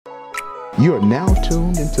You are now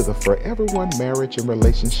tuned into the Forever One Marriage and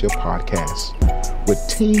Relationship Podcast with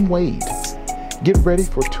Team Wade. Get ready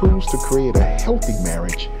for tools to create a healthy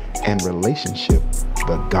marriage and relationship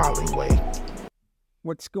the godly way.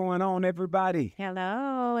 What's going on, everybody?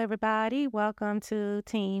 Hello, everybody. Welcome to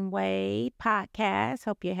Team Wade Podcast.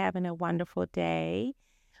 Hope you're having a wonderful day.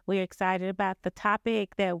 We're excited about the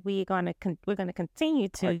topic that we're gonna continue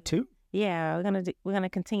to. Part two. Yeah, we're gonna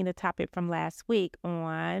continue the topic from last week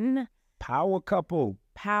on Power couple.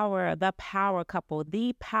 the power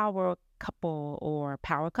couple, or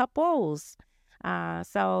power couples.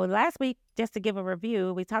 So last week, just to give a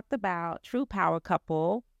review, we talked about true power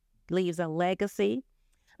couple leaves a legacy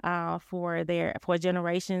for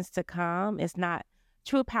generations to come. It's not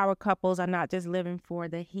true power couples are not just living for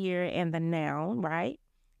the here and the now, right?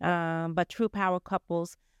 But true power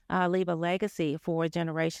couples leave a legacy for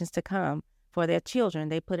generations to come, for their children.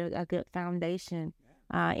 They put a good foundation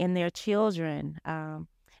in their children,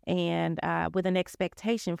 and with an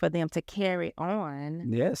expectation for them to carry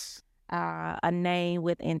on. Yes. A name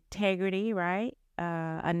with integrity, right?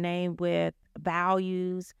 A name with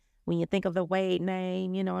values. When you think of the Wade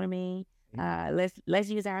name, you know what I mean? Let's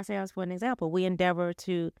use ourselves for an example. We endeavor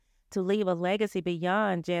to leave a legacy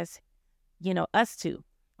beyond just, us two.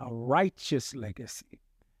 A righteous legacy.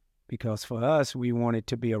 Because for us, we want it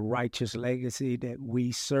to be a righteous legacy that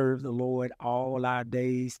we serve the Lord all our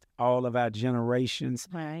days, all of our generations,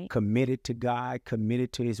 Right. Committed to God,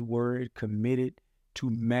 committed to His Word, committed to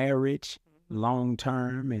marriage long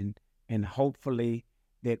term, and hopefully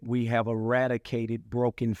that we have eradicated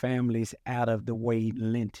broken families out of the Wade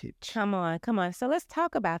lineage. Come on. So let's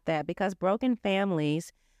talk about that, because broken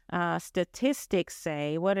families, statistics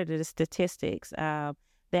say, what are the statistics?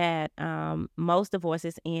 That most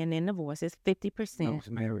divorces end in divorces, 50%. Most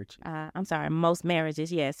marriages. Most marriages,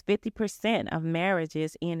 yes. 50% of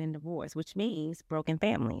marriages end in divorce, which means broken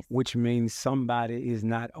families. Which means somebody is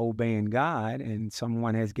not obeying God, and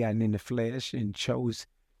someone has gotten in the flesh and chose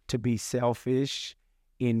to be selfish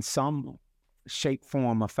in some shape,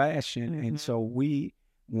 form, or fashion. Mm-hmm. And so we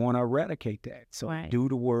want to eradicate that. So Right. Do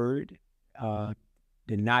the word,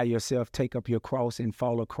 deny yourself, take up your cross, and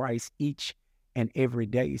follow Christ each and every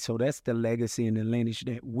day. So that's the legacy and the lineage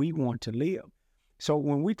that we want to live. So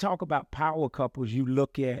when we talk about power couples, you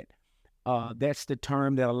look at, that's the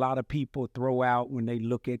term that a lot of people throw out when they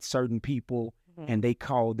look at certain people, and they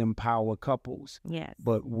call them power couples. Yes.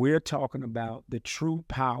 But we're talking about the true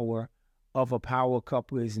power of a power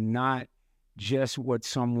couple is not just what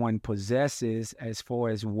someone possesses as far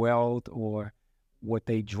as wealth or what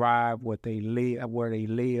they drive, what they live, where they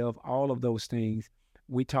live, all of those things.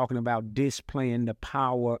 We're talking about displaying the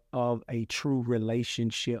power of a true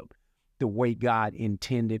relationship the way God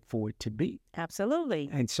intended for it to be. Absolutely.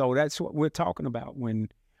 And so that's what we're talking about when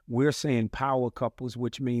we're saying power couples,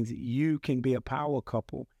 which means you can be a power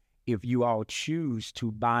couple if you all choose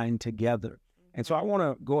to bind together. And so I want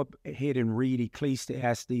to go ahead and read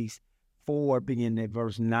Ecclesiastes 4, beginning at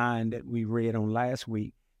verse 9 that we read on last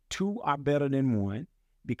week. 2 are better than 1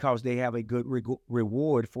 because they have a good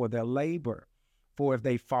reward for their labor. For if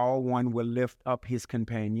they fall, one will lift up his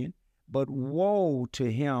companion. But woe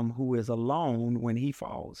to him who is alone when he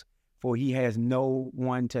falls, for he has no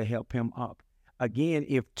one to help him up. Again,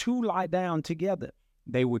 if 2 lie down together,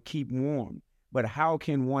 they will keep warm. But how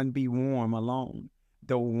can one be warm alone?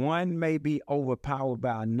 Though one may be overpowered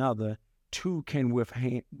by another, 2 can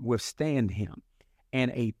withstand him.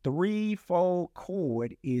 And a threefold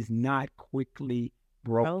cord is not quickly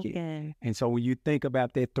broken. And so when you think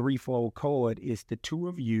about that threefold cord, it's the 2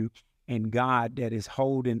 of you and God that is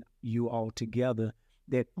holding you all together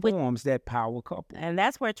that forms that power couple. And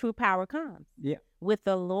that's where true power comes. Yeah. With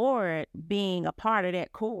the Lord being a part of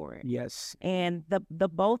that cord. Yes. And the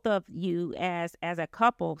both of you as a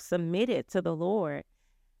couple submitted to the Lord,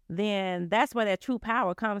 then that's where that true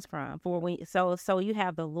power comes from. So you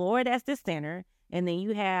have the Lord as the center, and then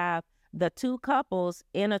you have the 2 couples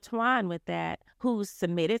intertwined with that, who's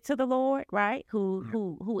submitted to the Lord, right?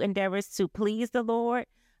 Who endeavors to please the Lord,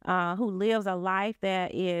 who lives a life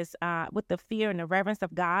that is with the fear and the reverence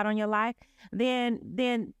of God on your life.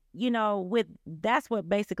 Then that's what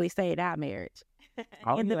basically saved our marriage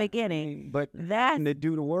in the beginning. But that's to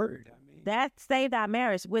do the word. That saved our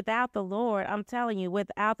marriage. Without the Lord, I'm telling you,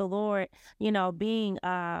 without the Lord, being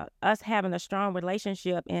us having a strong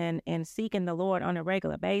relationship and seeking the Lord on a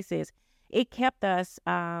regular basis, it kept us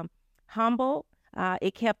humble.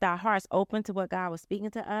 It kept our hearts open to what God was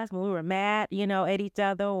speaking to us when we were mad, at each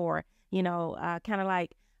other, or, kind of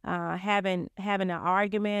like having an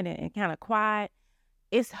argument and kind of quiet.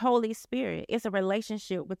 It's Holy Spirit. It's a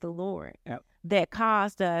relationship with the Lord. Yep. that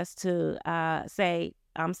caused us to say,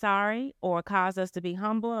 I'm sorry, or caused us to be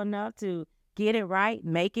humble enough to get it right,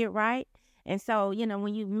 make it right. And so,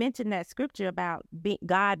 when you mention that scripture about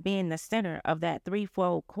God being the center of that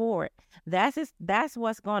threefold cord, that's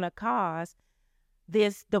what's going to cause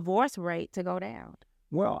this divorce rate to go down.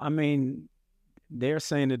 Well, I mean, they're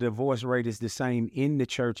saying the divorce rate is the same in the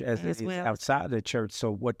church as it is outside the church.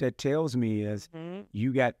 So what that tells me is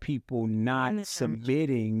you got people not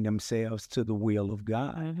submitting themselves to the will of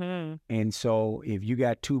God. And so if you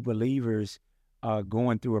got two believers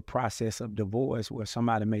going through a process of divorce where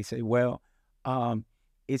somebody may say, well,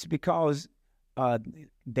 it's because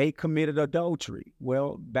they committed adultery.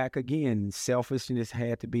 Well, back again, selfishness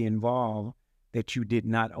had to be involved, that you did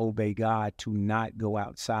not obey God to not go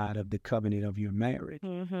outside of the covenant of your marriage.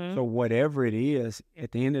 So whatever it is,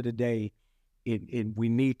 at the end of the day, we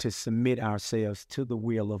need to submit ourselves to the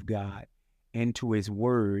will of God and to his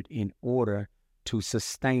word in order to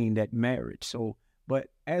sustain that marriage. So, but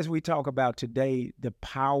as we talk about today, the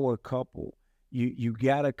power couple, you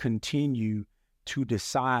got to continue to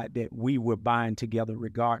decide that we will bind together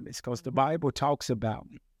regardless, because the Bible talks about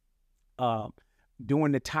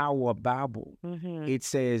during the Tower of Babel, it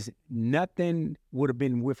says nothing would have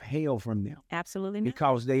been withheld from them. Absolutely not.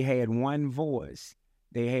 Because they had one voice,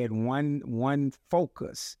 they had one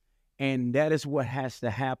focus, and that is what has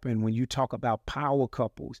to happen when you talk about power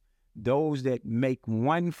couples. Those that make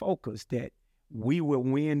one focus, that we will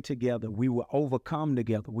win together, we will overcome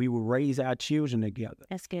together, we will raise our children together.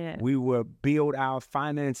 That's good. We will build our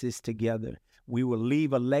finances together, we will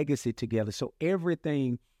leave a legacy together. So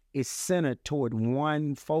everything is centered toward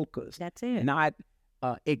one focus. That's it. Not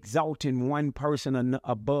exalting one person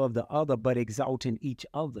above the other, but exalting each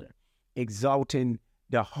other, exalting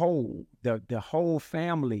the whole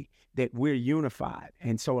family, that we're unified.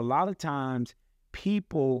 And so a lot of times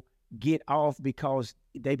people get off because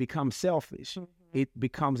they become selfish. It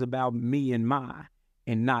becomes about me and my,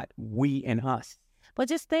 and not we and us. But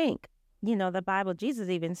just think, the Bible, Jesus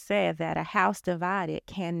even said that a house divided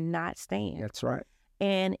cannot stand. That's right.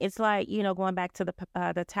 And it's like, going back to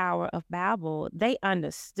the Tower of Babel, they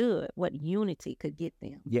understood what unity could get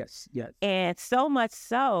them. Yes. And so much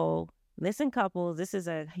so, listen, couples, this is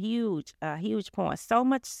a huge point. So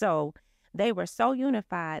much so, they were so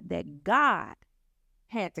unified that God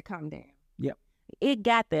had to come down. Yep. It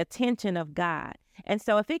got the attention of God. And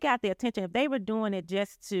so if it got the attention, if they were doing it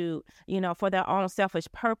just to, for their own selfish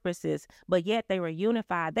purposes, but yet they were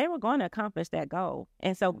unified, they were going to accomplish that goal.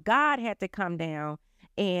 And so God had to come down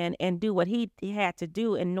and do what he had to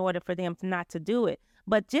do in order for them not to do it.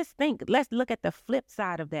 But just think, let's look at the flip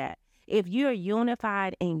side of that. If you're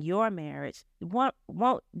unified in your marriage,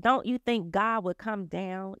 don't you think God would come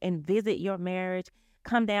down and visit your marriage,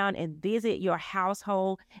 come down and visit your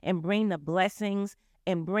household and bring the blessings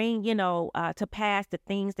and bring, to pass the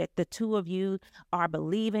things that the two of you are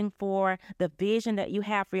believing for, the vision that you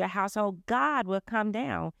have for your household? God will come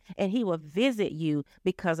down and he will visit you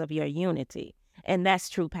because of your unity. And that's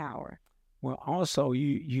true power. Well, also,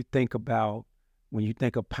 you think about, when you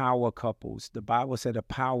think of power couples, the Bible said the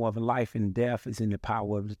power of life and death is in the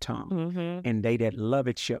power of the tongue. And they that love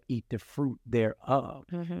it shall eat the fruit thereof.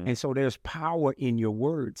 And so there's power in your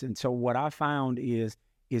words. And so what I found is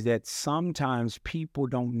that sometimes people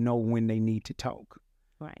don't know when they need to talk.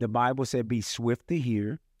 Right. The Bible said be swift to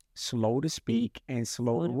hear, slow to speak, and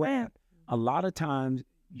slow to wrath. A lot of times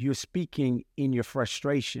you're speaking in your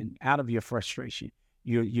frustration, out of your frustration.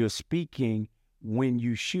 You're speaking when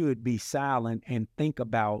you should be silent and think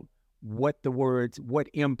about what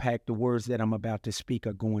impact the words that I'm about to speak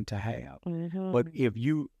are going to have. But if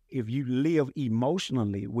you live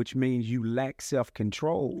emotionally, which means you lack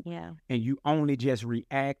self-control, and you only just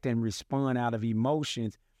react and respond out of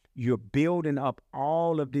emotions, you're building up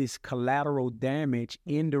all of this collateral damage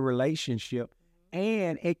in the relationship,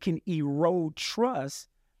 and it can erode trust,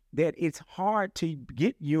 that it's hard to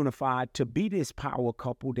get unified to be this power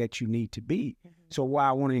couple that you need to be. So what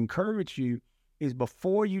I want to encourage you is,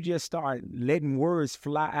 before you just start letting words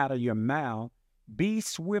fly out of your mouth, be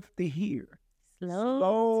swift to hear,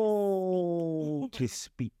 slow to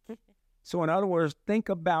speak. So in other words, think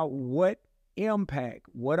about what impact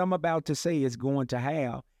what I'm about to say is going to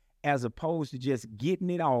have, as opposed to just getting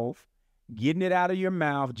it out of your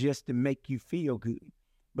mouth just to make you feel good.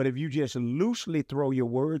 But if you just loosely throw your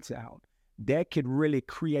words out, that could really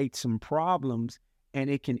create some problems, and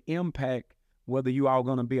it can impact whether you are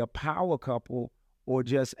going to be a power couple or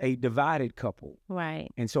just a divided couple. Right.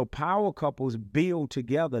 And so power couples build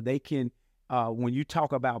together. They can when you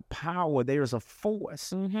talk about power, there's a force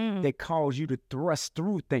that calls you to thrust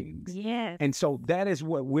through things. Yes. And so that is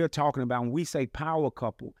what we're talking about when we say power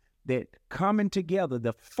couple, that coming together,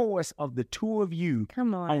 the force of the two of you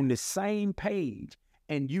on the same page,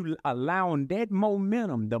 and you allowing that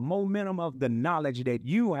momentum, the momentum of the knowledge that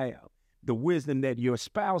you have, the wisdom that your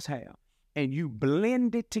spouse have, and you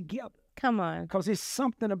blend it together. Come on. Because it's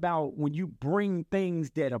something about when you bring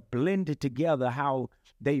things that are blended together, how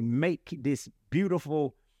they make this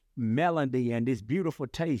beautiful melody and this beautiful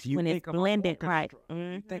taste. You when think it's blended, of right?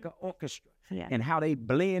 You think of orchestra Yeah. and how they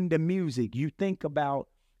blend the music. You think about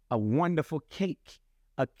a wonderful cake.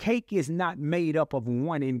 A cake is not made up of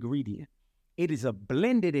one ingredient. It is a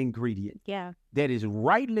blended ingredient that is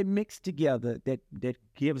rightly mixed together that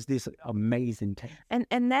gives this amazing taste.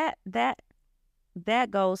 And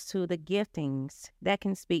that goes to the giftings that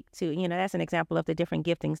can speak to, that's an example of the different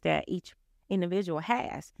giftings that each individual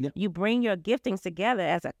has. Yep. You bring your giftings together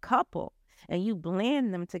as a couple and you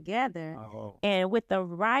blend them together. And with the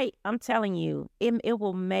right, I'm telling you, it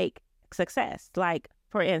will make success. Like,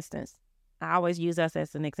 for instance, I always use us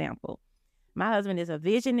as an example. My husband is a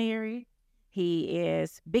visionary. He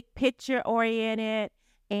is big picture oriented.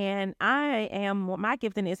 And my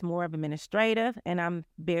gifting is more of administrative, and I'm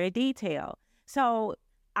very detailed. So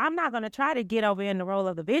I'm not going to try to get over in the role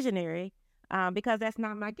of the visionary because that's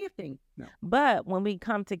not my gifting. No. But when we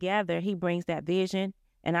come together, he brings that vision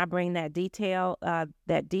and I bring that detailed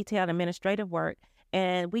administrative work,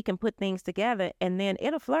 and we can put things together and then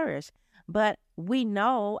it'll flourish. But we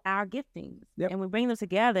know our giftings and we bring them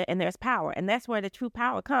together and there's power. And that's where the true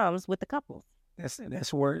power comes with the couples.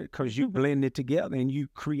 That's where, because you blend it together and you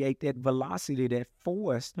create that velocity, that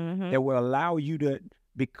force that will allow you to,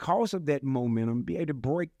 because of that momentum, be able to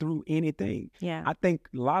break through anything. Yeah. I think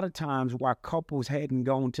a lot of times why couples hadn't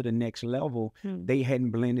gone to the next level, they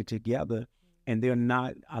hadn't blended together and they're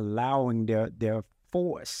not allowing their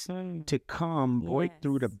force to come break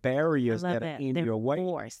through the barriers that are in your way.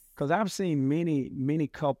 Because I've seen many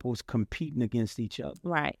couples competing against each other.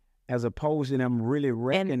 Right. As opposed to them really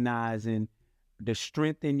recognizing the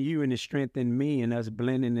strength in you and the strength in me and us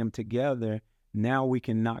blending them together. Now we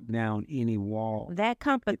can knock down any wall. That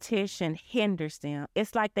competition hinders them.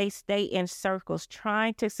 It's like they stay in circles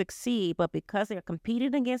trying to succeed, but because they're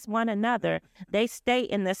competing against one another, they stay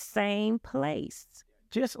in the same place.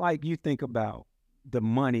 Just like you think about the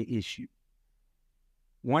money issue.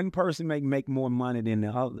 One person may make more money than the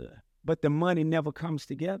other, but the money never comes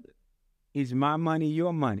together. It's my money,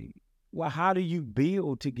 your money. Well, how do you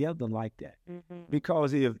build together like that?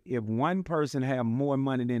 Because if one person have more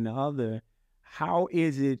money than the other, how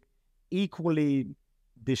is it equally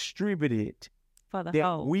distributed for the that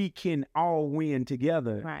whole? We can all win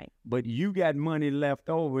together? Right. But you got money left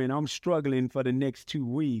over and I'm struggling for the next 2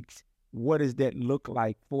 weeks. What does that look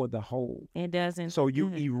like for the whole? It doesn't. So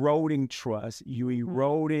you eroding trust, you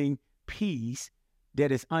eroding peace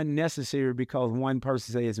that is unnecessary because one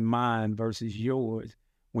person says mine versus yours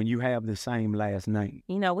when you have the same last name.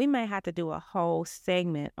 We may have to do a whole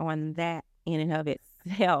segment on that in and of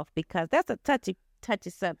itself because that's a touchy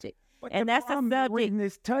subject. But and that's a subject. The reason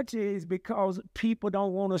it's touchy is because people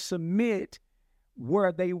don't want to submit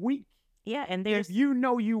where they weak. Yeah, and there's... If you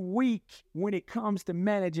know you weak when it comes to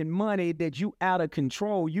managing money, that you out of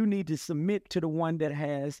control, you need to submit to the one that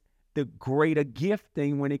has the greater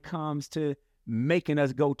gifting when it comes to making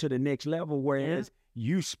us go to the next level, whereas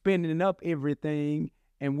you spending up everything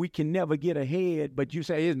and we can never get ahead, but you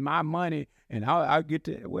say, it's my money and I'll get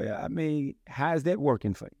to, well, I mean, how's that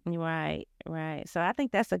working for you? Right. So I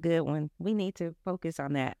think that's a good one. We need to focus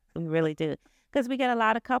on that. We really do. Because we get a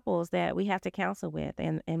lot of couples that we have to counsel with,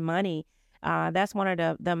 and money, that's one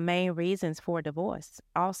of the main reasons for divorce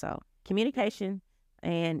also. Communication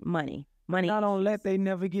and money. Not only that, they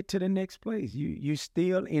never get to the next place. You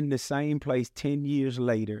still in the same place 10 years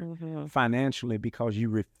later financially because you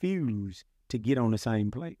refuse to get on the same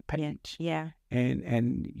page. Yeah.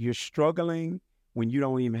 And you're struggling when you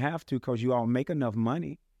don't even have to because you all make enough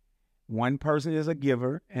money. One person is a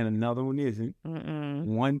giver and another one isn't.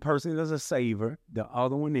 One person is a saver, the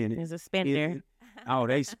other one is a spender.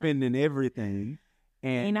 They spending everything.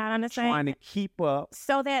 And you're not on the same, trying to keep up.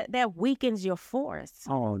 So that weakens your force.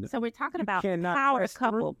 So we're talking about power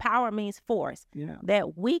couple. Power means force. Yeah.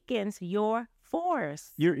 That weakens your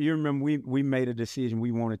force. You remember we made a decision.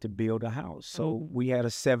 We wanted to build a house. So we had a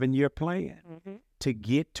 7-year plan to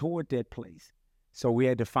get toward that place. So we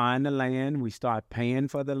had to find the land. We started paying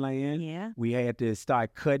for the land. Yeah. We had to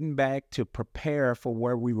start cutting back to prepare for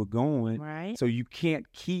where we were going. Right. So you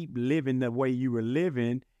can't keep living the way you were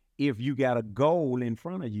living if you got a goal in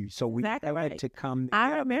front of you. So we Exactly had right. to come I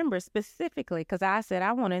together. remember specifically because I said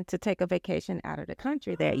I wanted to take a vacation out of the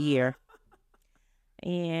country that year.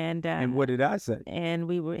 And what did I say? And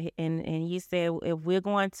we were, and you said if we're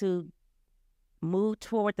going to move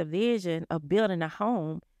toward the vision of building a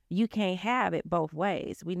home, you can't have it both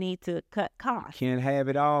ways. We need to cut costs. Can't have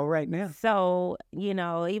it all right now. So, you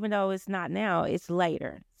know, even though it's not now, it's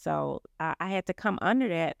later. So I had to come under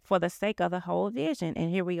that for the sake of the whole vision. And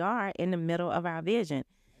here we are in the middle of our vision.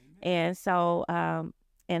 And so,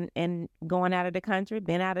 and going out of the country,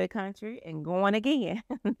 been out of the country and going again.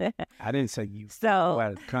 I didn't say you So, go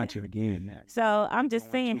out of the country again now. so I'm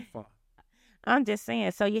just Going saying, too far. I'm just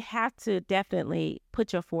saying, so you have to definitely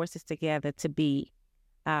put your forces together to be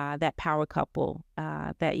that power couple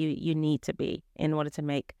that you need to be in order to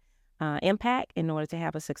make impact, in order to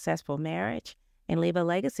have a successful marriage and leave a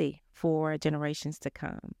legacy for generations to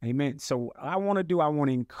come. Amen. So I want to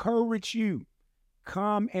encourage you,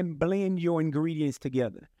 come and blend your ingredients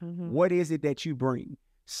together. Mm-hmm. What is it that you bring?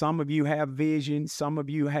 Some of you have vision. Some of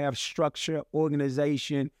you have structure,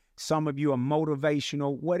 organization. Some of you are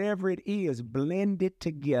motivational. Whatever it is, blend it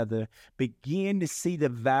together. Begin to see the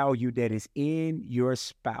value that is in your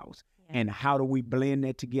spouse. Yeah. And how do we blend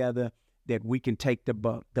that together? That we can take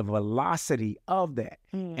the velocity of that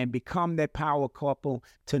and become that power couple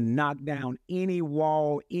to knock down any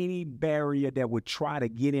wall, any barrier that would try to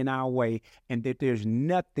get in our way, and that there's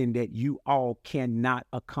nothing that you all cannot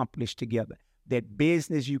accomplish together. That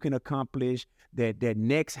business you can accomplish, that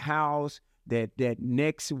next house, that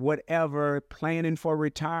next whatever, planning for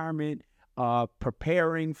retirement,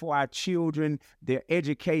 preparing for our children, their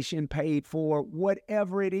education paid for,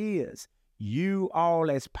 whatever it is. You all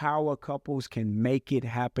as power couples can make it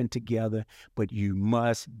happen together, but you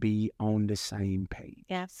must be on the same page.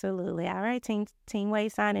 Absolutely. All right, Team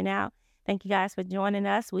Wade signing out. Thank you guys for joining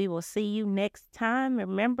us. We will see you next time.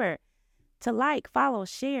 Remember to like, follow,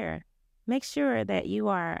 share. Make sure that you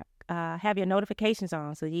are have your notifications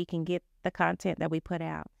on so you can get the content that we put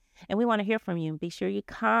out. And we want to hear from you. Be sure you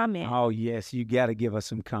comment. Oh, yes. You got to give us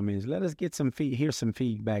some comments. Let us get hear some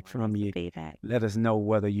feedback from you. Feedback. Let us know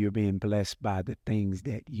whether you're being blessed by the things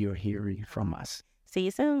that you're hearing from us. See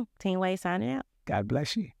you soon. Team Wade signing out. God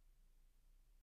bless you.